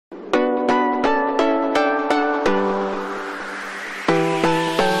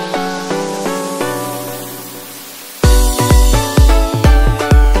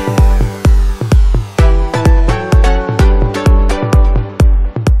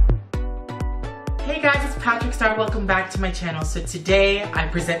Patrick Star. Welcome back to my channel. So today I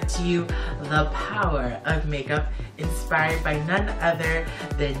present to you the power of makeup inspired by none other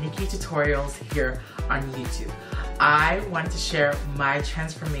than Nikki Tutorials here on YouTube. I want to share my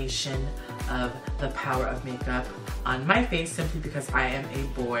transformation of the power of makeup on my face simply because I am a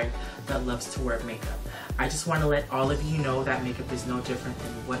boy that loves to wear makeup. I just want to let all of you know that makeup is no different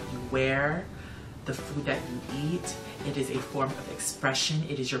than what you wear, the food that you eat. It is a form of expression.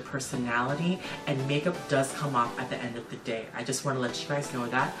 It is your personality, and makeup does come off at the end of the day. I just want to let you guys know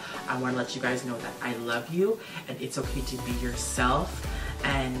that. I want to let you guys know that I love you and it's okay to be yourself.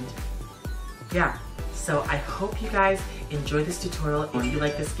 And yeah, so I hope you guys enjoy this tutorial. If you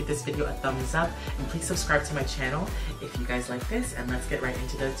like this, give this video a thumbs up and please subscribe to my channel if you guys like this, and let's get right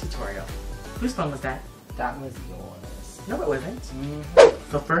into the tutorial. Whose phone was that? That was yours. No, it wasn't.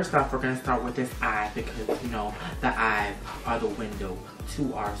 So first off, we're going to start with this eye because, you know, the eyes are the window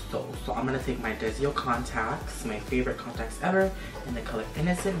to our soul. So I'm going to take my Desio contacts, my favorite contacts ever, in the color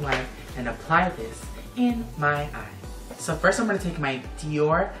Innocent White, and apply this in my eye. So first I'm going to take my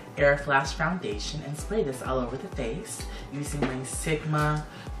Dior Air Flash Foundation and spray this all over the face using my Sigma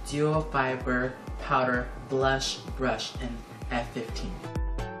Duo Fiber Powder Blush Brush in F15.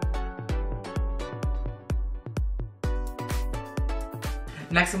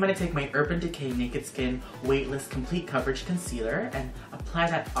 Next, I'm going to take my Urban Decay Naked Skin Weightless Complete Coverage Concealer and apply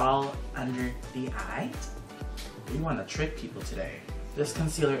that all under the eye. We want to trick people today. This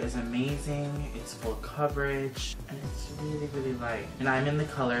concealer is amazing, it's full coverage, and it's really, really light. And I'm in the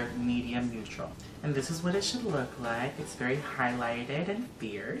color Medium Neutral. And this is what it should look like. It's very highlighted and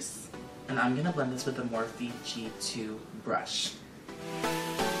fierce. And I'm going to blend this with the Morphe G2 brush.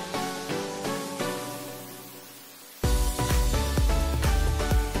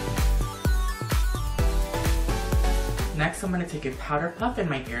 Next, I'm going to take a powder puff in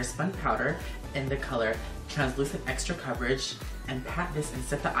my Airspun powder in the color Translucent Extra Coverage and pat this and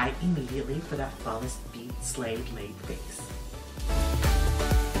set the eye immediately for that flawless beat slayed laid face.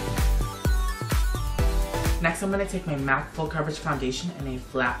 Next, I'm going to take my MAC Full Coverage Foundation in a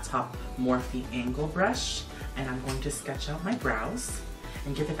flat top Morphe Angle brush, and I'm going to sketch out my brows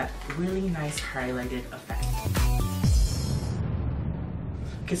and give it that really nice highlighted effect.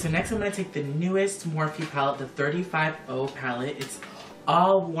 Okay, so next I'm going to take the newest Morphe palette, the 35O palette. It's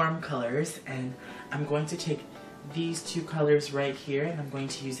all warm colors, and I'm going to take these two colors right here, and I'm going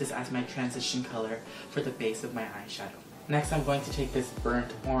to use this as my transition color for the base of my eyeshadow. Next, I'm going to take this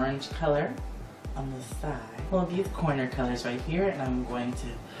burnt orange color on the side, all these corner colors right here, and I'm going to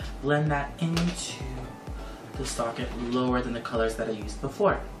blend that into the socket lower than the colors that I used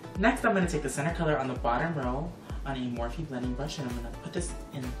before. Next, I'm going to take the center color on the bottom row on a Morphe blending brush, and I'm going to put this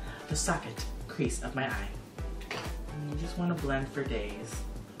in the socket crease of my eye. And you just want to blend for days.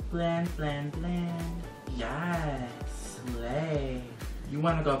 Blend, blend, blend. Yes, slay. You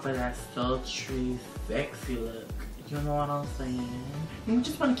want to go for that sultry, sexy look. You know what I'm saying? You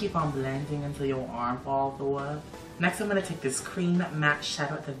just want to keep on blending until your arm falls away. Next, I'm going to take this cream matte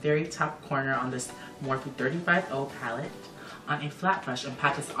shadow at the very top corner on this Morphe 35O palette on a flat brush and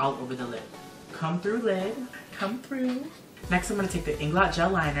pat this all over the lid. Come through, lid. Come through. Next, I'm going to take the Inglot Gel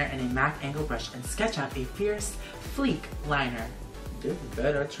Liner and a MAC Angle brush and sketch out a fierce, fleek liner. This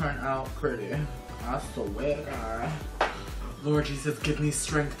better turn out pretty. I swear to God. Lord Jesus, give me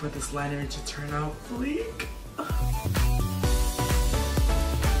strength for this liner to turn out fleek.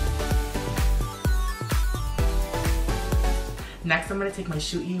 Next, I'm going to take my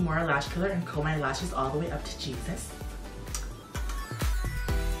Shoot You More lash color and comb my lashes all the way up to Jesus.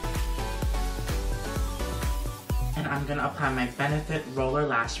 And I'm going to apply my Benefit Roller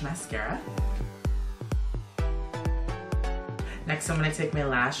Lash Mascara. Next, I'm going to take my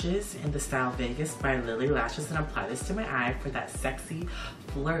lashes in the style Vegas by Lily Lashes and apply this to my eye for that sexy,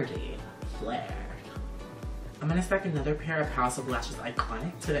 flirty flare. I'm going to stack another pair of House of Lashes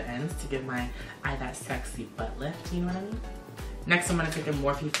Iconic to the ends to give my eye that sexy butt lift, you know what I mean? Next, I'm going to take a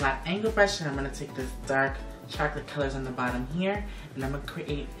Morphe Flat Angle brush and I'm going to take this dark chocolate colors on the bottom here, and I'm going to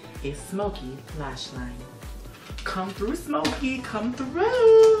create a smoky lash line. Come through, smoky, come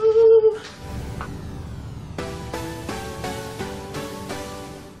through!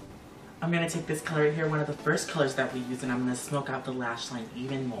 I'm going to take this color here, one of the first colors that we use, and I'm going to smoke out the lash line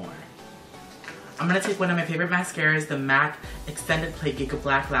even more. I'm going to take one of my favorite mascaras, the MAC Extended Play Giga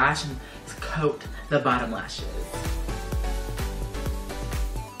Black Lash, and coat the bottom lashes.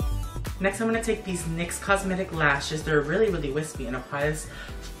 Next, I'm going to take these NYX Cosmetic lashes. They're really, really wispy, and apply this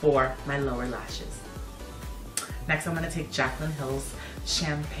for my lower lashes. Next, I'm going to take Jaclyn Hill's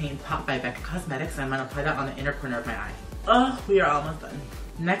Champagne Pop by Becca Cosmetics, and I'm going to apply that on the inner corner of my eye. Oh, we are almost done.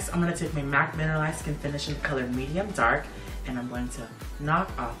 Next, I'm going to take my MAC Mineralized Skin Finish in the color Medium Dark, and I'm going to knock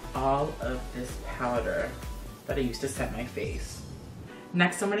off all of this powder that I used to set my face.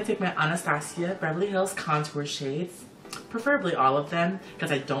 Next, I'm going to take my Anastasia Beverly Hills contour shades, preferably all of them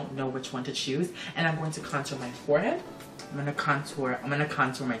because I don't know which one to choose, and I'm going to contour my forehead. I'm going to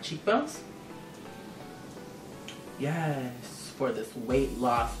contour my cheekbones. Yes, for this weight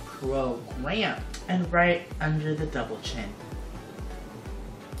loss program. And right under the double chin.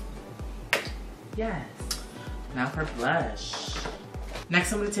 Yes. Now for blush.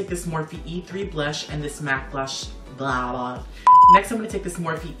 Next, I'm going to take this Morphe E3 blush and this MAC blush, blah blah. Next, I'm going to take this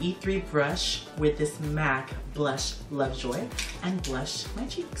Morphe E3 brush with this MAC blush Lovejoy and blush my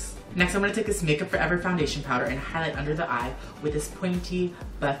cheeks. Next, I'm going to take this Makeup Forever foundation powder and highlight under the eye with this pointy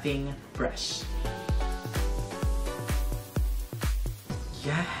buffing brush.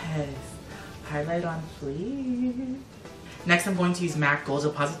 Yes, highlight on fleek. Next, I'm going to use MAC Gold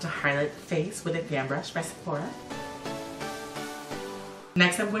Deposit to highlight the face with a fan brush by Sephora.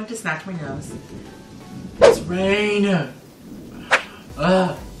 Next, I'm going to snatch my nose. It's rain!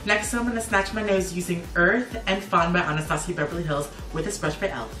 Ugh. Next, I'm going to snatch my nose using Earth and Fawn by Anastasia Beverly Hills with this brush by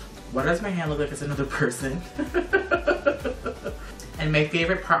e.l.f. Why does my hand look like it's another person? And my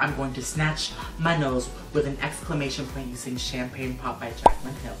favorite part, I'm going to snatch my nose with an exclamation point using Champagne Pop by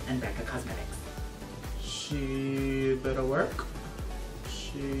Jaclyn Hill and Becca Cosmetics. She better work.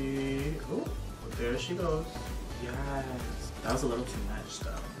 Oh, there she goes. Yes. That was a little too much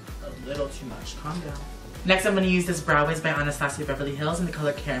though. A little too much. Calm down. Next, I'm going to use this Brow Wiz by Anastasia Beverly Hills in the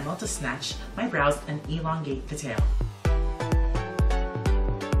color Caramel to snatch my brows and elongate the tail.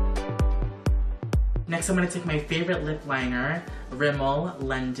 Next, I'm going to take my favorite lip liner, Rimmel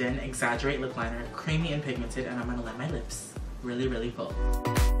London Exaggerate Lip Liner, creamy and pigmented, and I'm going to let my lips really, really full.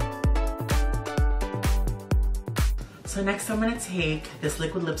 So next, I'm going to take this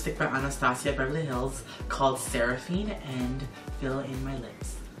liquid lipstick by Anastasia Beverly Hills called Seraphine and fill in my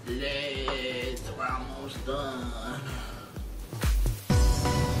lips. We're almost done.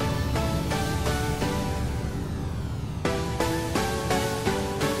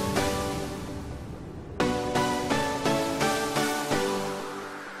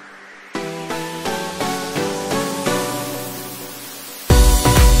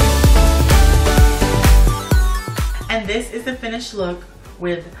 And this is the finished look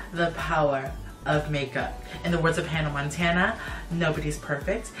with the power of makeup. In the words of Hannah Montana, nobody's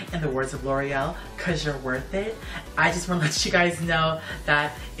perfect. In the words of L'Oreal, 'cause you're worth it. I just want to let you guys know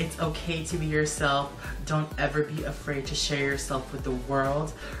that it's okay to be yourself. Don't ever be afraid to share yourself with the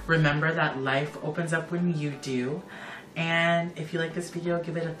world. Remember that life opens up when you do. And if you like this video,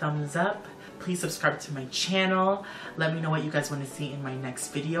 give it a thumbs up. Please subscribe to my channel. Let me know what you guys want to see in my next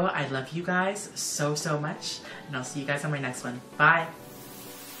video. I love you guys so, so much. And I'll see you guys on my next one. Bye.